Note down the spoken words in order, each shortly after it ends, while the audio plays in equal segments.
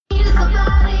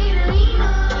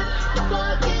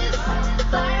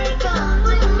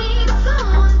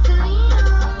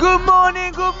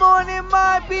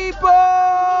people!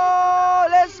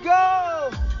 Let's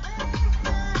go!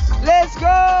 Let's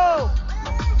go!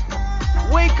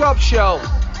 Wake up show.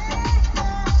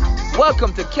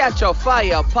 Welcome to Catch a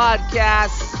Fire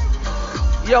podcast,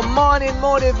 your morning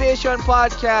motivation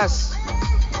podcast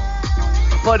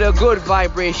for the good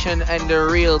vibration and the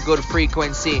real good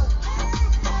frequency,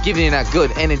 giving you that good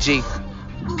energy.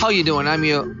 How you doing? I'm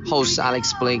your host,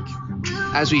 Alex Blake,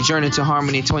 as we journey to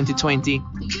Harmony 2020.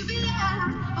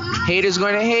 Haters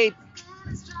going to hate.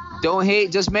 Don't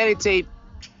hate, just meditate.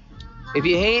 If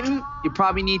you're hating, you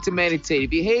probably need to meditate.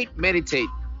 If you hate, meditate.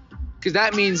 Because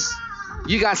that means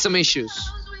you got some issues.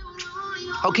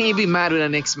 How can you be mad with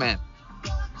an ex-man?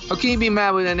 How can you be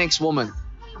mad with an ex-woman?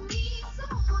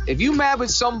 If you're mad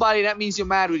with somebody, that means you're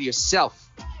mad with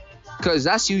yourself. Because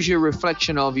that's usually a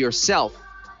reflection of yourself.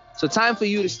 So time for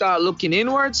you to start looking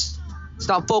inwards.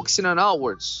 Stop focusing on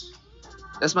outwards.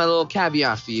 That's my little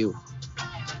caveat for you.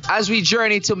 As we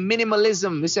journey to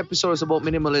minimalism, this episode is about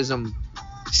minimalism.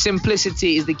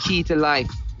 Simplicity is the key to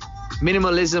life.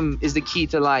 Minimalism is the key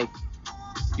to life.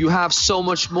 You have so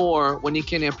much more when you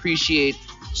can appreciate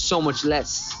so much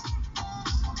less.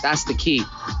 That's the key.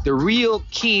 The real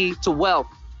key to wealth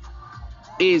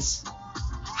is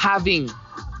having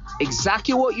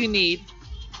exactly what you need,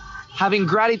 having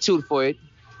gratitude for it,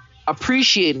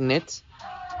 appreciating it,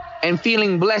 and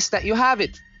feeling blessed that you have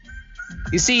it.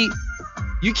 You see,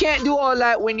 you can't do all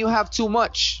that when you have too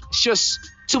much. It's just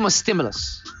too much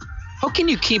stimulus. How can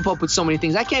you keep up with so many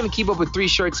things? I can't even keep up with 3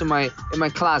 shirts in my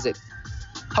closet.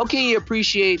 How can you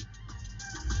appreciate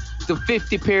the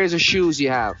 50 pairs of shoes you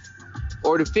have?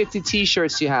 Or the 50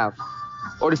 t-shirts you have?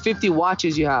 Or the 50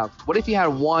 watches you have? What if you had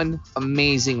one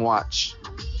amazing watch?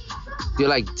 You're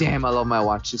like, damn, I love my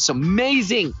watch. It's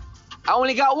amazing. I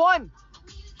only got one.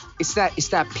 It's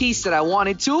that piece that I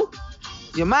wanted too.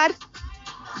 You mad?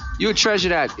 You would treasure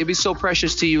that. It'd be so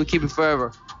precious to you. You would keep it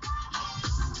forever.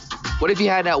 What if you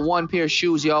had that one pair of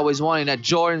shoes you always wanted, that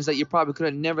Jordans that you probably could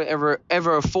have never,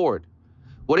 ever afford?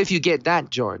 What if you get that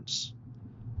Jordans?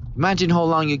 Imagine how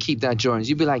long you keep that Jordans.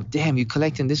 You'd be like, damn, you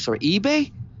collecting this for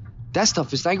eBay? That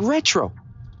stuff is like retro.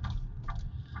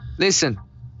 Listen,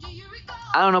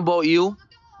 I don't know about you,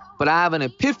 but I have an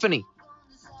epiphany.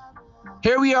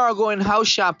 Here we are going house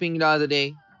shopping the other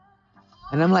day.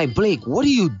 And I'm like, Blake, what are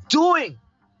you doing?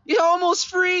 You're almost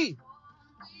free.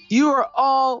 You are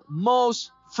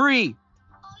almost free.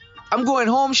 I'm going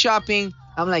home shopping.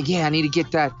 I'm like, yeah, I need to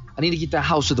get that. I need to get that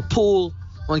house with the pool.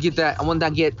 I want to get that. I want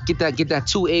to get that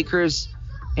 2 acres,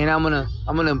 and I'm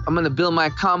gonna build my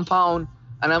compound.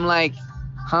 And I'm like,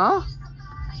 huh?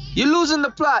 You're losing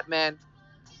the plot, man.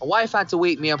 My wife had to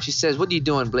wake me up. She says, what are you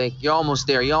doing, Blake? You're almost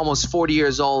there. You're almost 40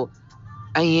 years old,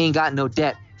 and you ain't got no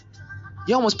debt.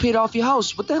 You almost paid off your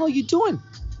house. What the hell are you doing?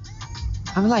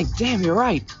 I'm like, damn, you're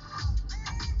right.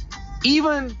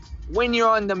 Even when you're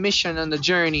on the mission, on the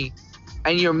journey,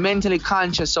 and you're mentally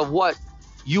conscious of what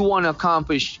you want to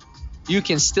accomplish, you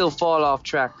can still fall off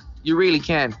track. You really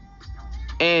can.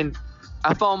 And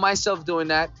I found myself doing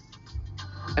that.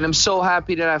 And I'm so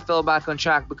happy that I fell back on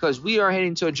track, because we are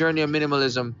heading to a journey of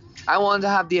minimalism. I want to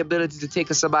have the ability to take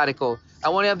a sabbatical. I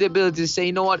want to have the ability to say,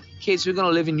 you know what, kids, we're going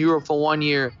to live in Europe for 1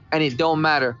 year, and it don't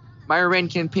matter. My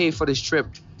rent can pay for this trip,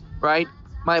 right?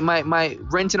 My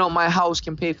renting out my house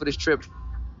can pay for this trip.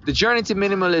 The journey to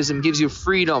minimalism gives you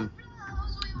freedom.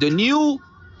 The new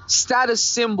status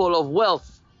symbol of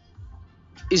wealth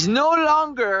is no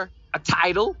longer a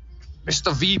title.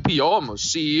 Mr. VP, oh, I'm a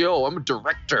CEO, I'm a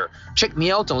director. Check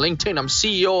me out on LinkedIn, I'm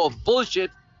CEO of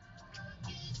bullshit.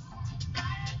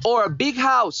 Or a big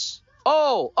house.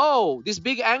 Oh, this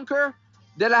big anchor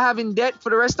that I have in debt for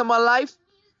the rest of my life,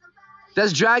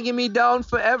 that's dragging me down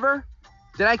forever,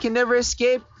 that I can never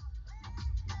escape.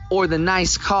 Or the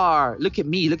nice car. Look at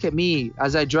me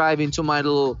as I drive into my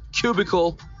little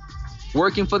cubicle,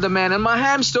 working for the man on my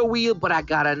hamster wheel, but I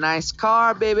got a nice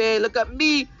car, baby. Look at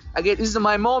me. This is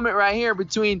my moment right here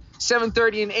between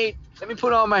 7:30 and 8. Let me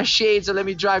put on my shades and let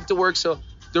me drive to work, so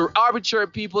the arbitrary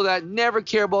people that never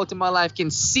care about in my life can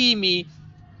see me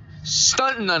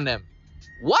stunting on them.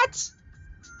 What?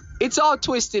 It's all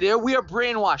twisted here. We are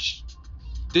brainwashed.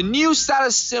 The new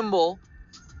status symbol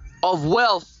of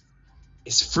wealth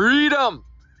is freedom.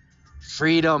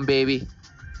 Freedom, baby.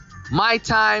 My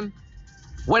time,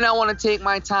 when I want to take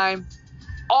my time,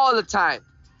 all the time.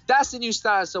 That's the new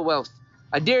status of wealth.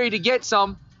 I dare you to get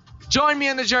some. Join me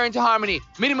on the journey to harmony.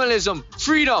 Minimalism,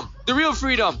 freedom, the real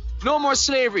freedom. No more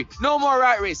slavery, no more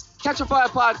rat race. Catch a Fire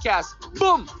podcast.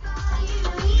 Boom.